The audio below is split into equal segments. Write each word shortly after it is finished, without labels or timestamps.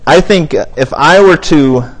I think if I were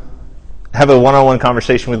to have a one-on-one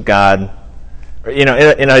conversation with God,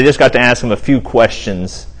 and I just got to ask him a few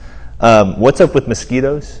questions, what's up with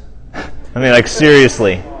mosquitoes? I mean, like,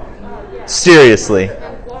 seriously,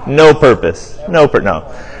 no purpose, no,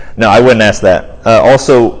 I wouldn't ask that.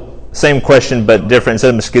 Also, same question but different. Instead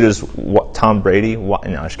of mosquitoes, Tom Brady? No,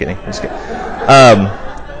 I'm just kidding.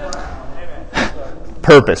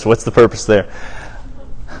 Purpose. What's the purpose there?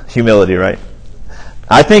 Humility, right?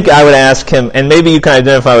 I think I would ask him, and maybe you can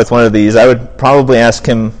identify with one of these. I would probably ask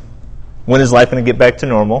him, when is life going to get back to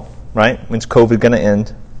normal? Right? When's COVID going to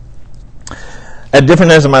end? At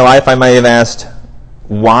different times in my life, I might have asked,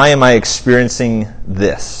 why am I experiencing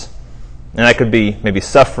this? And that could be maybe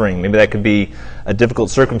suffering. Maybe that could be a difficult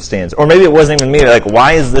circumstance. Or maybe it wasn't even me. Like,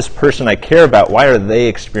 why is this person I care about, why are they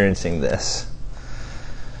experiencing this?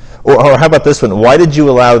 Or how about this one? Why did you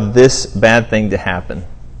allow this bad thing to happen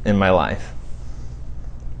in my life?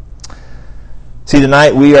 See,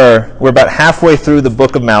 tonight we're about halfway through the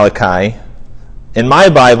book of Malachi. In my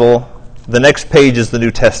Bible, the next page is the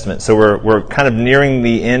New Testament. So we're kind of nearing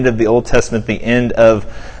the end of the Old Testament, the end of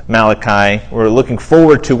Malachi. We're looking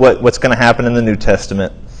forward to what's going to happen in the New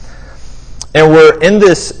Testament. And we're in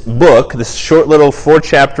this book, this short little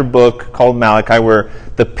 4-chapter book called Malachi, where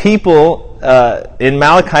the people in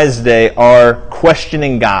Malachi's day are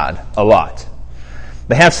questioning God a lot.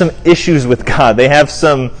 They have some issues with God. They have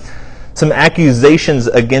some accusations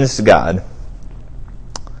against God.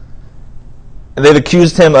 And they've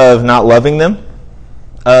accused him of not loving them,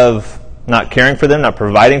 of not caring for them, not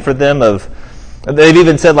providing for them. They've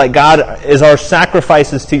even said, like, God, is our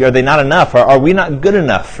sacrifices to you, are they not enough? Are we not good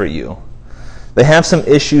enough for you? They have some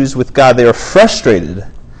issues with God. They are frustrated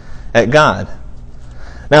at God.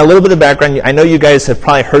 Now, a little bit of background. I know you guys have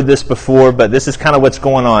probably heard this before, but this is kind of what's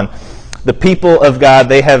going on. The people of God,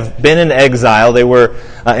 they have been in exile. They were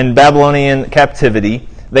in Babylonian captivity.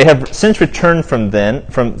 They have since returned from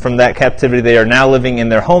that captivity. They are now living in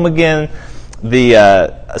their home again.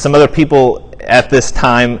 Some other people at this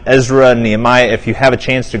time, Ezra and Nehemiah, if you have a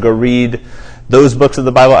chance to go read those books of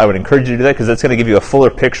the Bible, I would encourage you to do that, because that's going to give you a fuller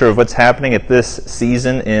picture of what's happening at this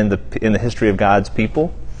season in the history of God's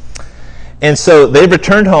people. And so they've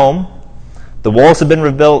returned home. The walls have been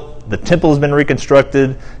rebuilt. The temple has been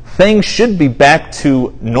reconstructed. Things should be back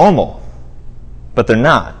to normal, but they're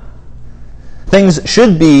not. Things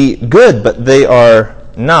should be good, but they are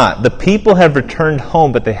not. The people have returned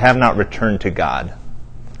home, but they have not returned to God.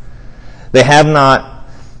 They have not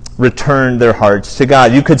returned their hearts to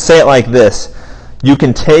God. You could say it like this. You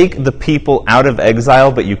can take the people out of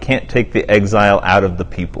exile, but you can't take the exile out of the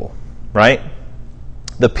people. Right?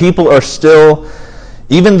 The people are still,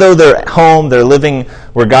 even though they're at home, they're living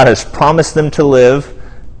where God has promised them to live,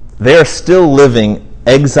 they are still living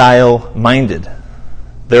exile-minded.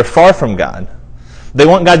 They're far from God. They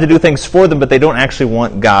want God to do things for them, but they don't actually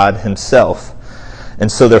want God himself. And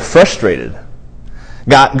so they're frustrated.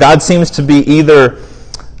 God seems to be either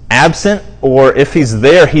absent, or if he's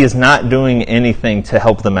there, he is not doing anything to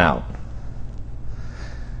help them out.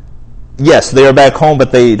 Yes, they are back home,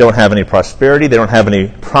 but they don't have any prosperity. They don't have any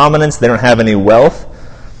prominence. They don't have any wealth.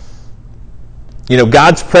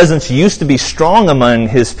 God's presence used to be strong among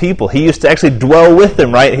his people. He used to actually dwell with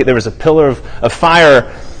them, right? There was a pillar of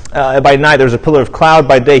fire by night. There was a pillar of cloud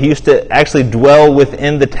by day. He used to actually dwell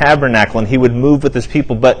within the tabernacle, and he would move with his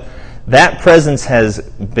people. But that presence has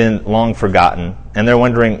been long forgotten. And they're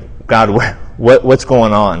wondering, God, what's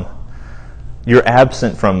going on? You're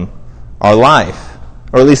absent from our life.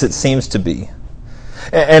 Or at least it seems to be.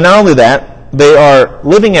 And not only that, they are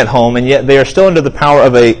living at home, and yet they are still under the power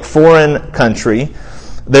of a foreign country.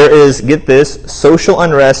 There is, get this, social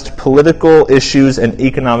unrest, political issues, and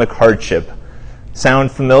economic hardship.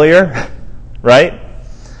 Sound familiar? Right?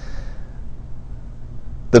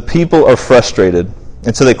 The people are frustrated,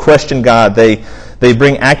 and so they question God. They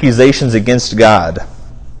bring accusations against God.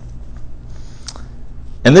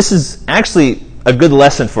 And this is actually a good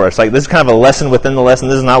lesson for us. Like, this is kind of a lesson within the lesson.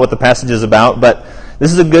 This is not what the passage is about, but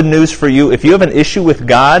this is a good news for you. If you have an issue with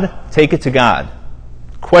God, take it to God.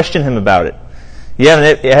 Question him about it. You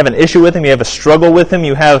have an issue with him, you have a struggle with him,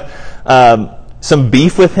 you have some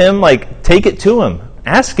beef with him, like, take it to him.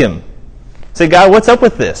 Ask him. Say, God, what's up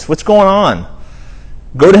with this? What's going on?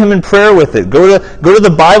 Go to him in prayer with it. Go to the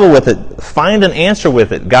Bible with it. Find an answer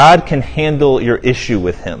with it. God can handle your issue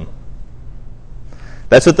with him.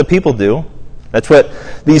 That's what the people do. That's what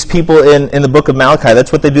these people in the book of Malachi,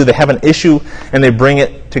 that's what they do. They have an issue and they bring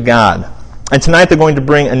it to God. And tonight they're going to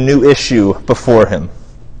bring a new issue before him.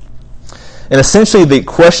 And essentially the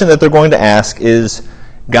question that they're going to ask is,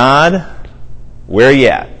 God, where are you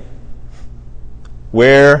at?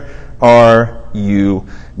 Where are you,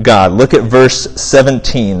 God? Look at verse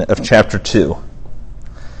 17 of chapter 2.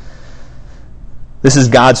 This is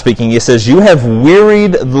God speaking. He says, you have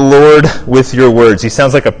wearied the Lord with your words. He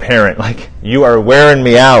sounds like a parent, like, you are wearing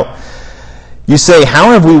me out. You say,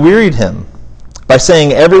 how have we wearied him? By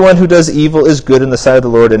saying everyone who does evil is good in the sight of the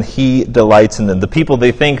Lord, and he delights in them. The people,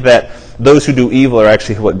 they think that those who do evil are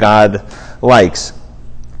actually what God likes.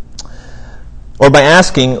 Or by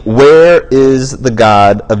asking, where is the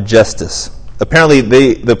God of justice? Apparently,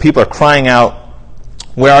 the people are crying out,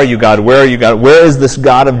 where are you, God? Where are you, God? Where is this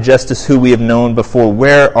God of justice who we have known before?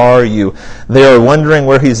 Where are you? They are wondering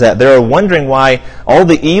where he's at. They are wondering why all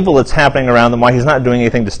the evil that's happening around them, why he's not doing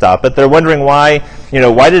anything to stop it. They're wondering why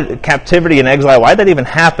did captivity and exile, why did that even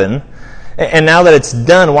happen? And now that it's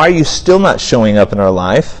done, why are you still not showing up in our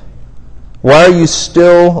life? Why are you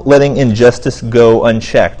still letting injustice go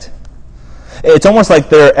unchecked? It's almost like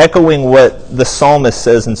they're echoing what the psalmist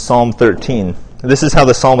says in Psalm 13. This is how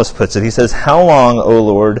the psalmist puts it. He says, how long, O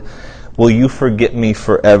Lord, will you forget me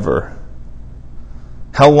forever?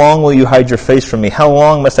 How long will you hide your face from me? How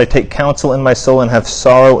long must I take counsel in my soul and have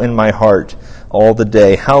sorrow in my heart all the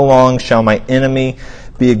day? How long shall my enemy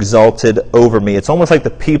be exalted over me? It's almost like the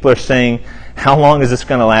people are saying, how long is this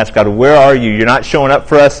going to last, God? Where are you? You're not showing up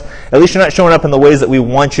for us. At least you're not showing up in the ways that we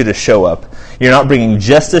want you to show up. You're not bringing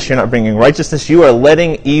justice. You're not bringing righteousness. You are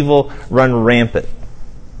letting evil run rampant.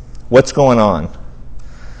 What's going on?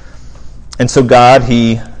 And so God,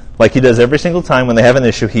 like he does every single time when they have an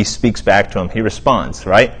issue, he speaks back to them. He responds,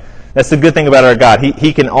 right? That's the good thing about our God.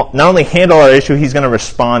 He can not only handle our issue, he's going to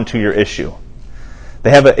respond to your issue.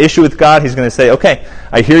 They have an issue with God, he's going to say, okay,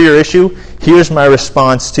 I hear your issue. Here's my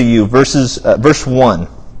response to you. Verse 1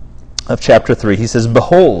 of chapter 3, he says,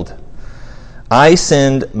 behold, I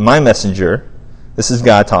send my messenger. This is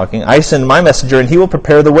God talking. I send my messenger, and he will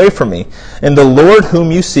prepare the way for me. And the Lord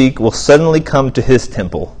whom you seek will suddenly come to his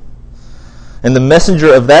temple. And the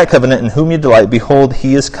messenger of that covenant in whom you delight, behold,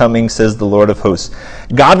 he is coming, says the Lord of hosts.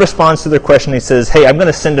 God responds to their question. He says, hey, I'm going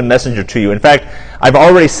to send a messenger to you. In fact, I've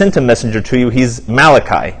already sent a messenger to you. He's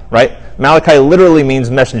Malachi, right? Malachi literally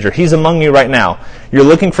means messenger. He's among you right now. You're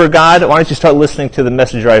looking for God? Why don't you start listening to the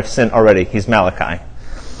messenger I've sent already? He's Malachi.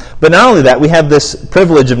 But not only that, we have this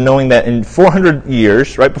privilege of knowing that in 400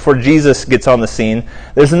 years, right before Jesus gets on the scene,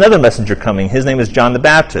 there's another messenger coming. His name is John the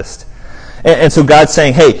Baptist. And so God's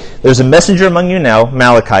saying, hey, there's a messenger among you now,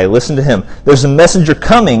 Malachi, listen to him. There's a messenger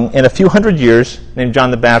coming in a few hundred years named John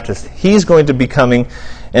the Baptist. He's going to be coming,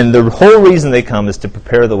 and the whole reason they come is to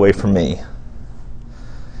prepare the way for me.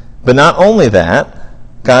 But not only that,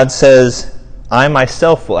 God says, I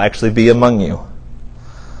myself will actually be among you.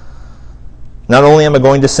 Not only am I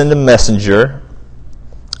going to send a messenger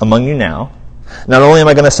among you now, not only am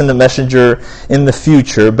I going to send a messenger in the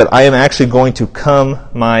future, but I am actually going to come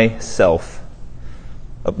myself.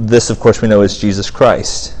 This, of course, we know is Jesus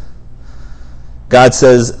Christ. God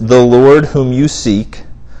says, the Lord whom you seek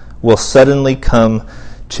will suddenly come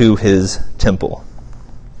to his temple.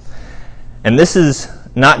 And this is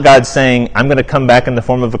not God saying, I'm going to come back in the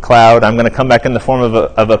form of a cloud. I'm going to come back in the form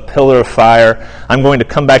of a pillar of fire. I'm going to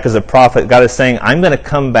come back as a prophet. God is saying, I'm going to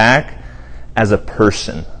come back as a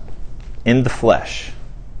person in the flesh.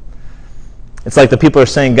 It's like the people are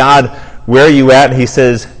saying, God, where are you at? And he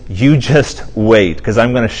says, you just wait, because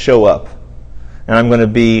I'm going to show up. And I'm going to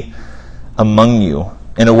be among you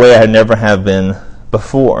in a way I never have been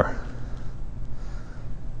before.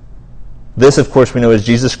 This, of course, we know is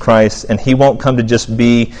Jesus Christ, and he won't come to just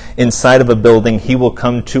be inside of a building. He will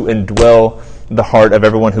come to indwell the heart of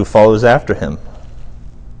everyone who follows after him.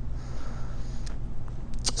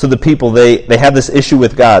 So the people, they have this issue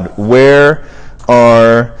with God. Where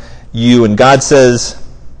are you? And God says,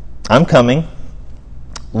 I'm coming.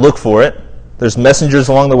 Look for it. There's messengers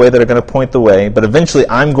along the way that are going to point the way, but eventually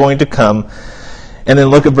I'm going to come. And then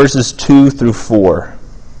look at verses 2 through 4.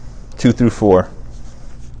 2 through 4.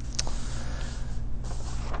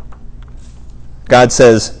 God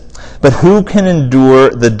says, but who can endure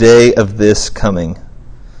the day of this coming?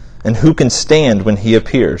 And who can stand when he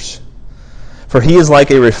appears? For he is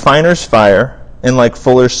like a refiner's fire and like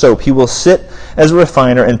fuller's soap. He will sit as a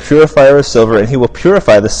refiner and purifier of silver, and he will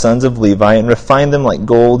purify the sons of Levi and refine them like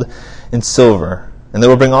gold and silver. And they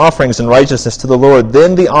will bring offerings in righteousness to the Lord.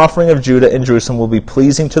 Then the offering of Judah and Jerusalem will be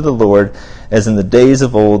pleasing to the Lord, as in the days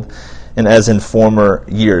of old and as in former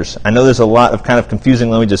years. I know there's a lot of kind of confusing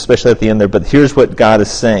language, especially at the end there, but here's what God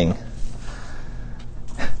is saying.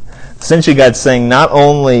 Essentially, God's saying, not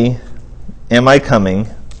only am I coming,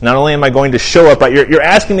 Not only am I going to show up, right? You're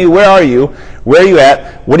asking me, where are you? Where are you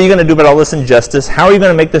at? What are you going to do about all this injustice? How are you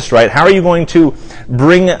going to make this right? How are you going to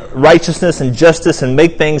bring righteousness and justice and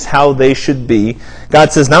make things how they should be?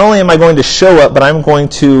 God says, not only am I going to show up, but I'm going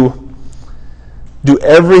to do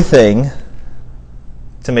everything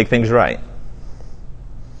to make things right.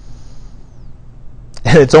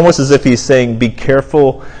 And it's almost as if he's saying, be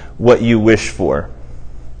careful what you wish for,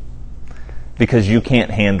 because you can't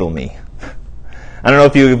handle me. I don't know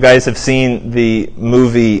if you guys have seen the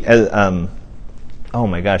movie, oh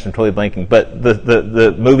my gosh, I'm totally blanking, but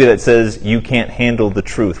the movie that says, you can't handle the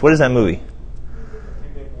truth. What is that movie?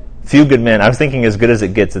 Few Good Men. I was thinking As Good as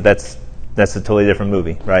It Gets. That's a totally different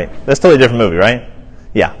movie, right? That's a totally different movie, right?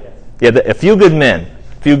 Yeah. A Few Good Men.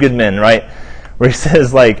 Few Good Men, right? Where he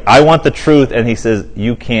says, like, I want the truth, and he says,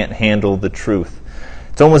 you can't handle the truth.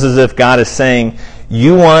 It's almost as if God is saying,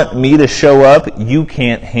 you want me to show up, you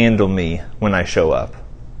can't handle me when I show up.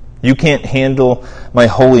 You can't handle my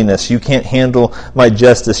holiness. You can't handle my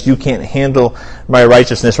justice. You can't handle my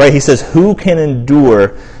righteousness, right? He says, who can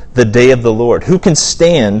endure the day of the Lord? Who can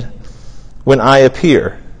stand when I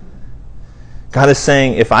appear? God is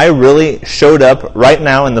saying, if I really showed up right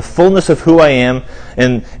now in the fullness of who I am,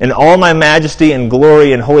 and in all my majesty and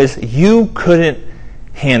glory and holiness, you couldn't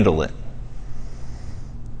handle it.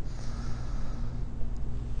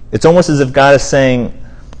 It's almost as if God is saying,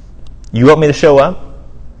 you want me to show up?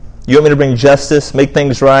 You want me to bring justice, make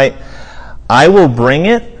things right? I will bring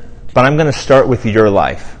it, but I'm going to start with your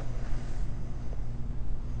life.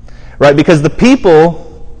 Right? Because the people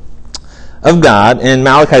of God in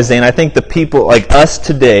Malachi's day, and I think the people like us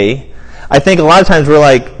today, I think a lot of times we're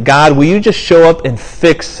like, God, will you just show up and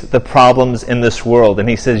fix the problems in this world? And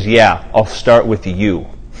he says, yeah, I'll start with you.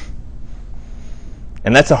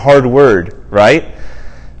 And that's a hard word, right?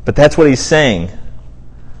 But that's what he's saying.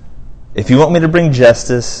 If you want me to bring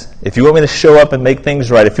justice, if you want me to show up and make things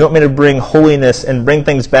right, if you want me to bring holiness and bring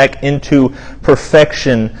things back into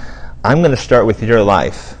perfection, I'm going to start with your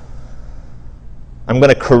life. I'm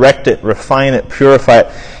going to correct it, refine it, purify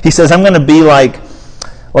it. He says, I'm going to be like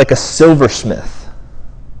a silversmith.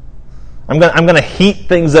 I'm going to heat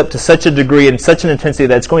things up to such a degree and such an intensity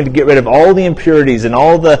that it's going to get rid of all the impurities and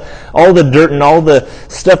all the dirt and all the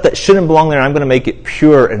stuff that shouldn't belong there. I'm going to make it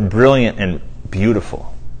pure and brilliant and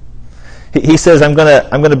beautiful. He says, I'm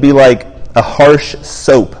going to be like a harsh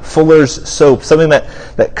soap, Fuller's soap, something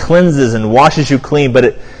that cleanses and washes you clean,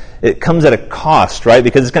 but it comes at a cost, right?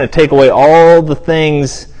 Because it's going to take away all the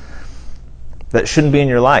things that shouldn't be in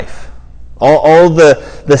your life. All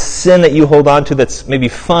the sin that you hold on to that's maybe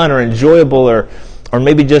fun or enjoyable or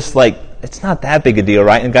maybe just like, it's not that big a deal,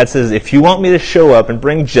 right? And God says, if you want me to show up and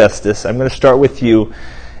bring justice, I'm going to start with you,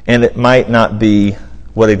 and it might not be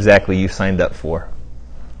what exactly you signed up for.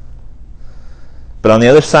 But on the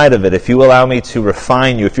other side of it, if you allow me to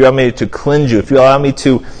refine you, if you allow me to cleanse you, if you allow me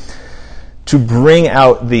to bring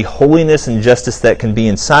out the holiness and justice that can be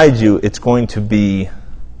inside you, it's going to be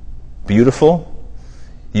beautiful.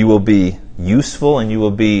 You will be useful, and you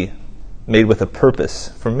will be made with a purpose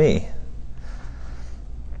for me.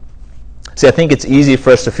 See, I think it's easy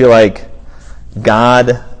for us to feel like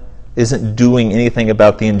God isn't doing anything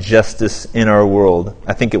about the injustice in our world.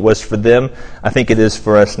 I think it was for them. I think it is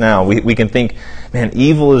for us now. We can think, man,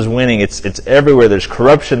 evil is winning. It's everywhere. There's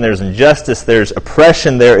corruption. There's injustice. There's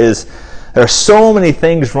oppression. There are so many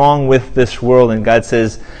things wrong with this world. And God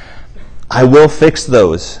says, I will fix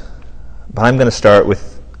those. But I'm going to start with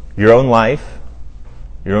your own life,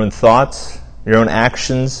 your own thoughts, your own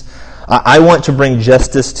actions. I want to bring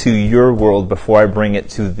justice to your world before I bring it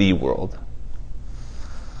to the world.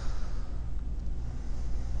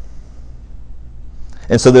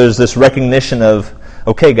 And so there's this recognition of,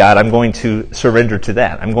 okay, God, I'm going to surrender to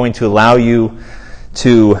that. I'm going to allow you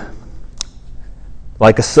to,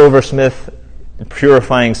 like a silversmith,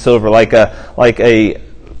 purifying silver, like a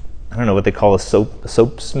I don't know what they call a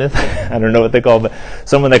soapsmith. I don't know what they call it, but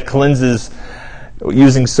someone that cleanses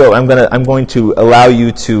using soap. I'm going to allow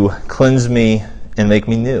you to cleanse me and make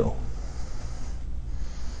me new.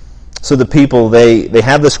 So the people, they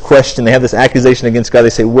have this question, they have this accusation against God. They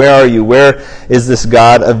say, where are you? Where is this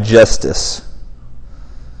God of justice?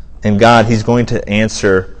 And God, he's going to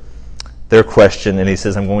answer their question, and he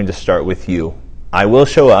says, I'm going to start with you. I will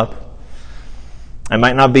show up. I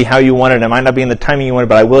might not be how you wanted, I might not be in the timing you wanted,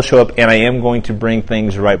 but I will show up, and I am going to bring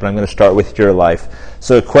things right, but I'm going to start with your life.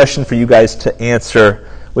 So a question for you guys to answer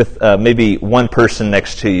with maybe one person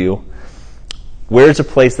next to you. Where's a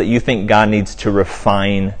place that you think God needs to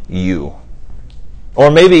refine you? Or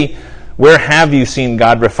maybe Where have you seen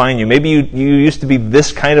God refine you? Maybe you used to be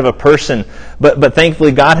this kind of a person, but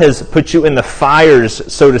thankfully God has put you in the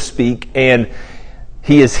fires, so to speak, and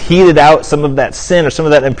He has heated out some of that sin or some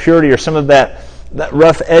of that impurity or some of that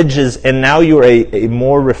rough edges, and now you are a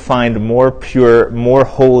more refined, more pure, more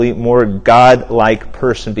holy, more God-like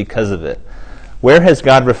person because of it. Where has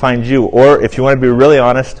God refined you? Or if you want to be really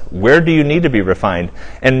honest, where do you need to be refined?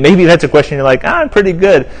 And maybe that's a question you're like, I'm pretty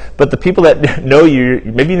good. But the people that know you,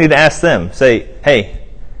 maybe you need to ask them. Say, hey,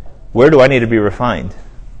 where do I need to be refined?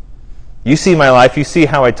 You see my life. You see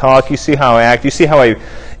how I talk. You see how I act. You see how I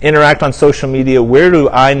interact on social media. Where do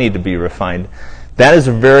I need to be refined? That is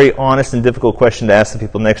a very honest and difficult question to ask the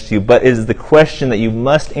people next to you, but it is the question that you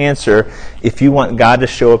must answer if you want God to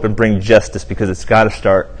show up and bring justice, because it's got to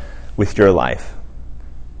start with your life.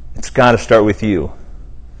 It's got to start with you.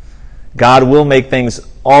 God will make things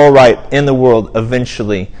all right in the world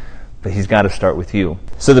eventually, but He's got to start with you.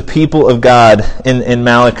 So the people of God in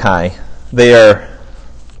Malachi, they're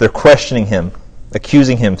questioning Him,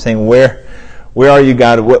 accusing Him, saying, Where are you,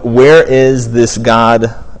 God? Where is this God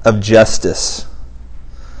of justice?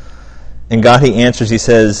 And God, He answers, He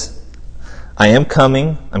says, I am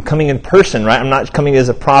coming. I'm coming in person, right? I'm not coming as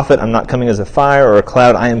a prophet. I'm not coming as a fire or a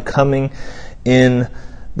cloud. I am coming in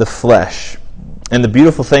the flesh. And the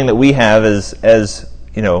beautiful thing that we have is, as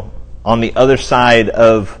you know, on the other side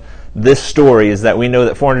of this story is that we know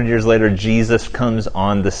that 400 years later, Jesus comes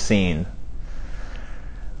on the scene.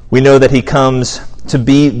 We know that He comes to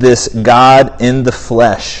be this God in the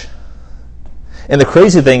flesh. And the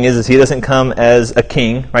crazy thing is He doesn't come as a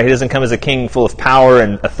king, right? He doesn't come as a king full of power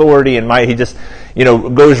and authority and might. He just,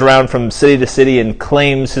 goes around from city to city and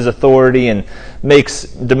claims His authority and makes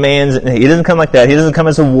demands. He doesn't come like that. He doesn't come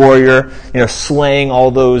as a warrior, slaying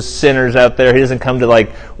all those sinners out there. He doesn't come to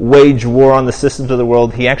wage war on the systems of the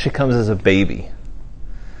world. He actually comes as a baby.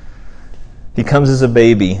 He comes as a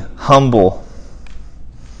baby, humble.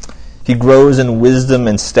 He grows in wisdom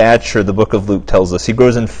and stature, the book of Luke tells us. He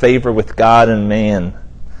grows in favor with God and man.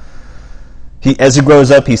 As he grows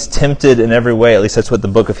up, he's tempted in every way. At least that's what the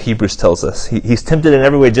book of Hebrews tells us. He's tempted in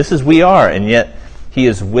every way, just as we are, and yet he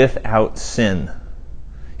is without sin.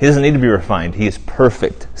 He doesn't need to be refined. He is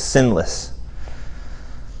perfect, sinless.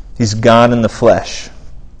 He's God in the flesh.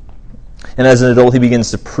 And as an adult, he begins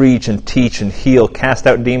to preach and teach and heal, cast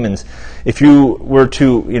out demons. If you were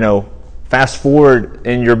to, fast forward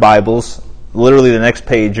in your Bibles, literally the next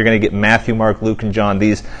page, you're going to get Matthew, Mark, Luke, and John,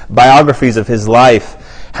 these biographies of his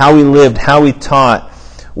life, how he lived, how he taught,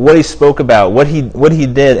 what he spoke about, what he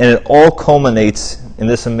did, and it all culminates in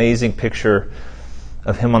this amazing picture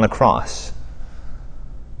of him on the cross.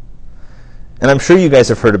 And I'm sure you guys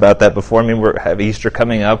have heard about that before. We have Easter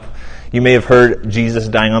coming up. You may have heard Jesus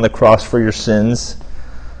dying on the cross for your sins.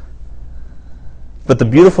 But the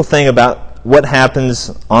beautiful thing about what happens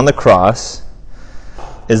on the cross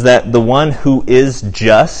is that the one who is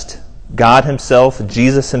just, God Himself,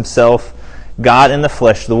 Jesus Himself, God in the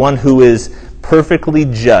flesh, the one who is perfectly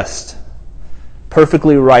just,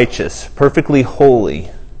 perfectly righteous, perfectly holy,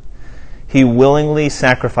 He willingly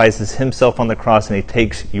sacrifices Himself on the cross and He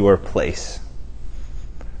takes your place.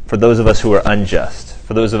 For those of us who are unjust,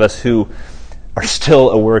 for those of us who are still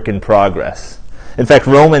a work in progress. In fact,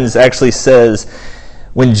 Romans actually says,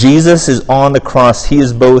 when Jesus is on the cross, He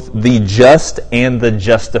is both the just and the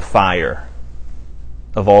justifier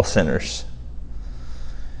of all sinners.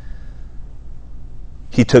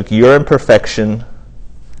 He took your imperfection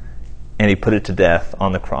and He put it to death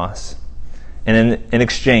on the cross. And in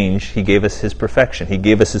exchange, He gave us His perfection. He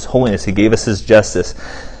gave us His holiness. He gave us His justice.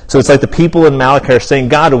 So it's like the people in Malachi are saying,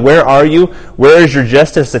 God, where are you? Where is your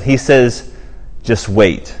justice? And He says, just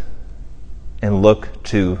wait and look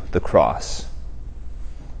to the cross.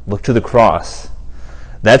 Look to the cross.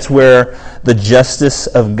 That's where the justice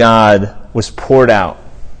of God was poured out,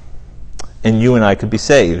 and you and I could be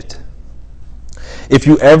saved. If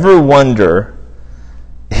you ever wonder,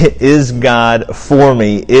 is God for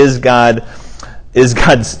me? Is He going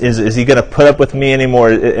to put up with me anymore?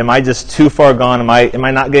 Am I just too far gone? Am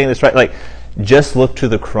I not getting this right? Just look to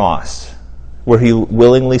the cross, where He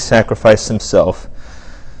willingly sacrificed Himself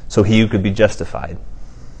so you could be justified.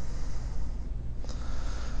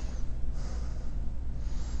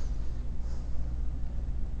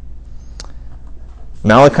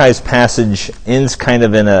 Malachi's passage ends kind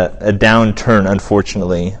of in a downturn,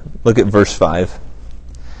 unfortunately. Look at verse 5.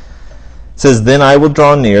 It says, Then I will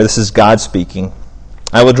draw near, this is God speaking,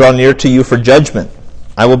 I will draw near to you for judgment.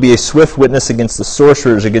 I will be a swift witness against the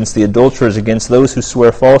sorcerers, against the adulterers, against those who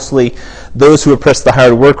swear falsely, those who oppress the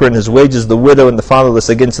hired worker and his wages, the widow and the fatherless,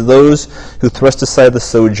 against those who thrust aside the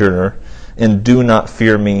sojourner and do not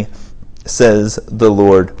fear me, says the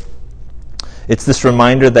Lord. It's this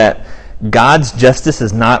reminder that God's justice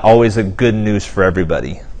is not always a good news for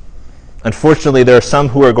everybody. Unfortunately, there are some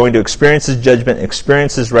who are going to experience His judgment,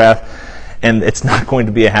 experience His wrath, and it's not going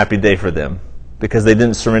to be a happy day for them because they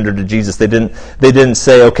didn't surrender to Jesus. They didn't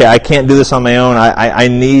say, okay, I can't do this on my own. I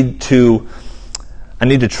need to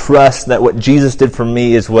trust that what Jesus did for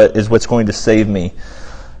me is what's going to save me.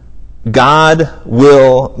 God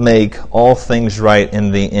will make all things right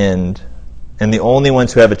in the end. And the only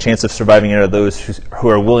ones who have a chance of surviving it are those who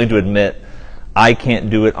are willing to admit, I can't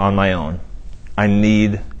do it on my own. I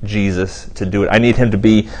need Jesus to do it. I need Him to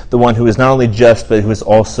be the one who is not only just, but who is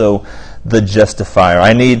also the justifier.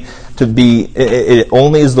 I need to be, it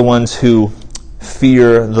only is the ones who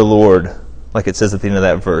fear the Lord, like it says at the end of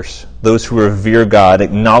that verse. Those who revere God,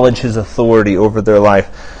 acknowledge His authority over their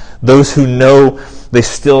life. Those who know they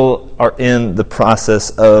still are in the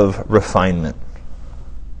process of refinement.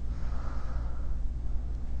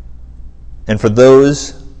 And for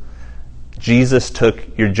those, Jesus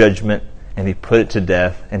took your judgment and He put it to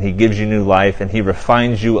death, and He gives you new life, and He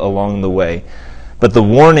refines you along the way. But the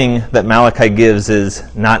warning that Malachi gives is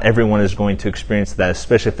not everyone is going to experience that,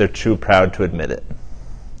 especially if they're too proud to admit it.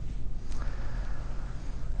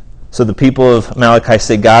 So the people of Malachi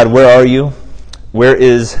say, God, where are you? Where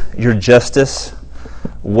is your justice?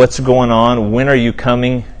 What's going on? When are you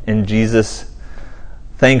coming? And Jesus,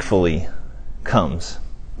 thankfully, comes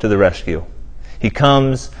to the rescue. He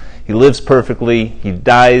comes, He lives perfectly, He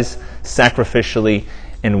dies sacrificially,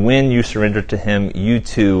 and when you surrender to Him, you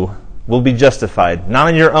too will be justified, not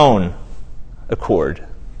on your own accord,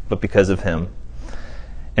 but because of Him.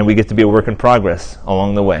 And we get to be a work in progress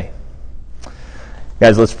along the way.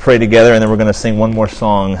 Guys, let's pray together, and then we're going to sing one more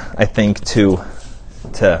song, I think, to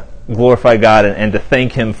glorify God and to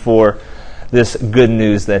thank Him for this good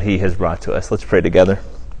news that He has brought to us. Let's pray together.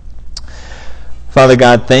 Father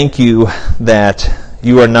God, thank you that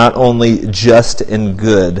you are not only just and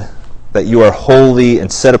good, that you are holy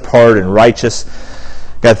and set apart and righteous.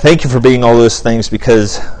 God, thank you for being all those things,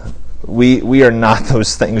 because we are not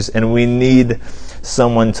those things, and we need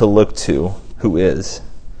someone to look to who is.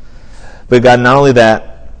 But God, not only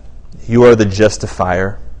that, you are the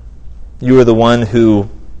justifier. You are the one who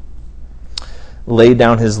laid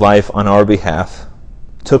down His life on our behalf,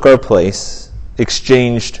 took our place,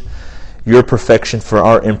 exchanged your perfection for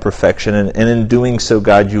our imperfection, and in doing so,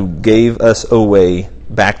 God, you gave us a way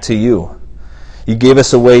back to you. You gave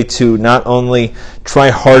us a way to not only try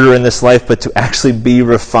harder in this life, but to actually be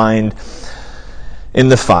refined in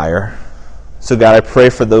the fire. So God, I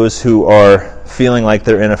pray for those who are feeling like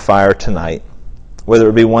they're in a fire tonight, whether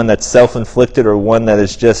it be one that's self-inflicted or one that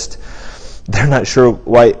is just, they're not sure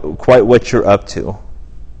quite what you're up to.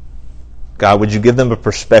 God, would you give them a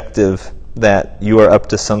perspective that you are up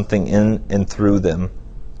to something in and through them?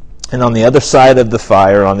 And on the other side of the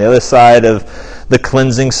fire, on the other side of the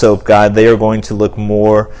cleansing soap, God, they are going to look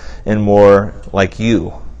more and more like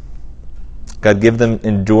you. God, give them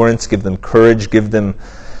endurance, give them courage, give them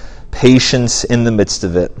patience in the midst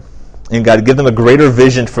of it. And God, give them a greater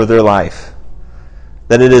vision for their life,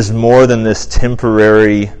 that it is more than this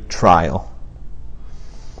temporary trial.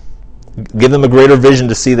 Give them a greater vision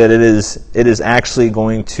to see that it is actually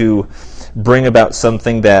going to bring about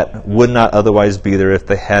something that would not otherwise be there if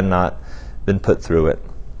they had not been put through it.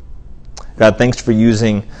 God, thanks for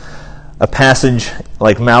using a passage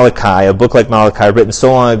like Malachi, a book like Malachi, written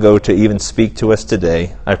so long ago to even speak to us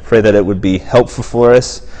today. I pray that it would be helpful for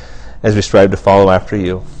us as we strive to follow after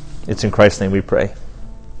you. It's in Christ's name we pray.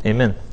 Amen.